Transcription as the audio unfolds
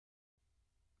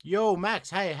Yo,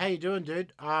 Max. Hey, how you doing,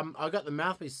 dude? I got the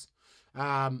mouthpiece.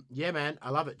 Yeah, man,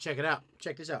 I love it. Check it out.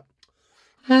 Check this out.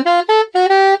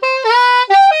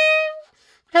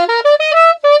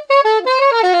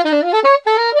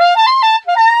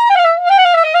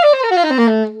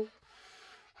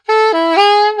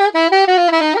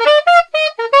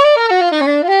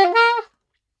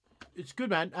 It's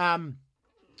good, man.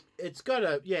 It's got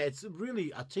a it's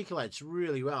really articulates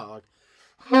really well. Like,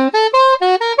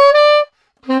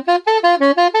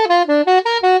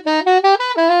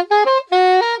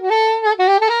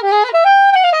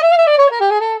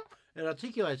 it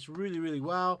articulates really, really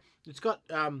well. It's got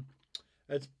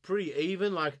it's pretty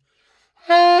even. Like,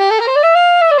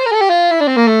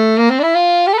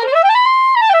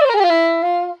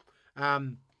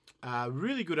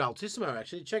 really good altissimo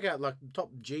actually. Check out, like, the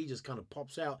top G just kind of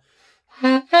pops out.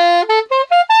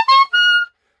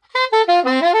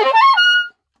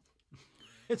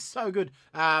 It's so good.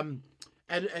 And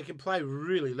it can play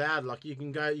really loud. Like, you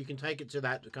can take it to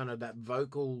that kind of that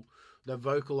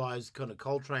vocalized kind of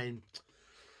Coltrane.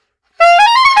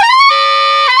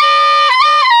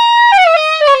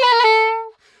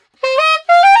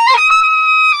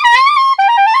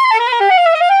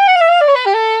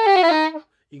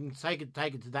 You can take it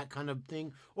to that kind of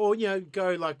thing, or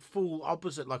go like full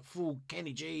opposite, like full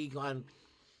Kenny G kind.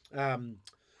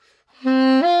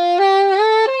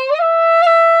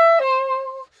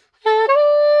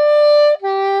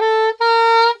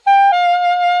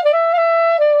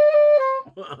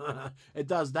 It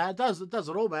does that. It does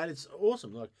it all, man. It's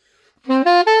awesome. Like,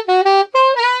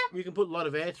 you can put a lot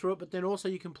of air through it, but then also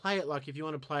you can play it like, if you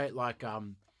want to play it like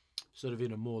sort of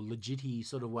in a more legit-y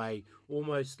sort of way,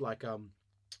 almost like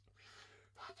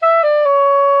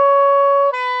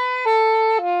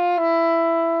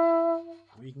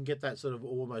you can get that sort of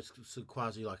almost sort of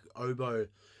quasi like oboe.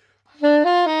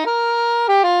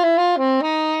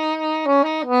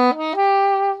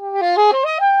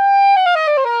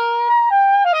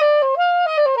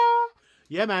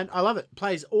 Yeah, man, I love it.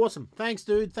 Plays awesome. Thanks,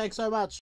 dude. Thanks so much.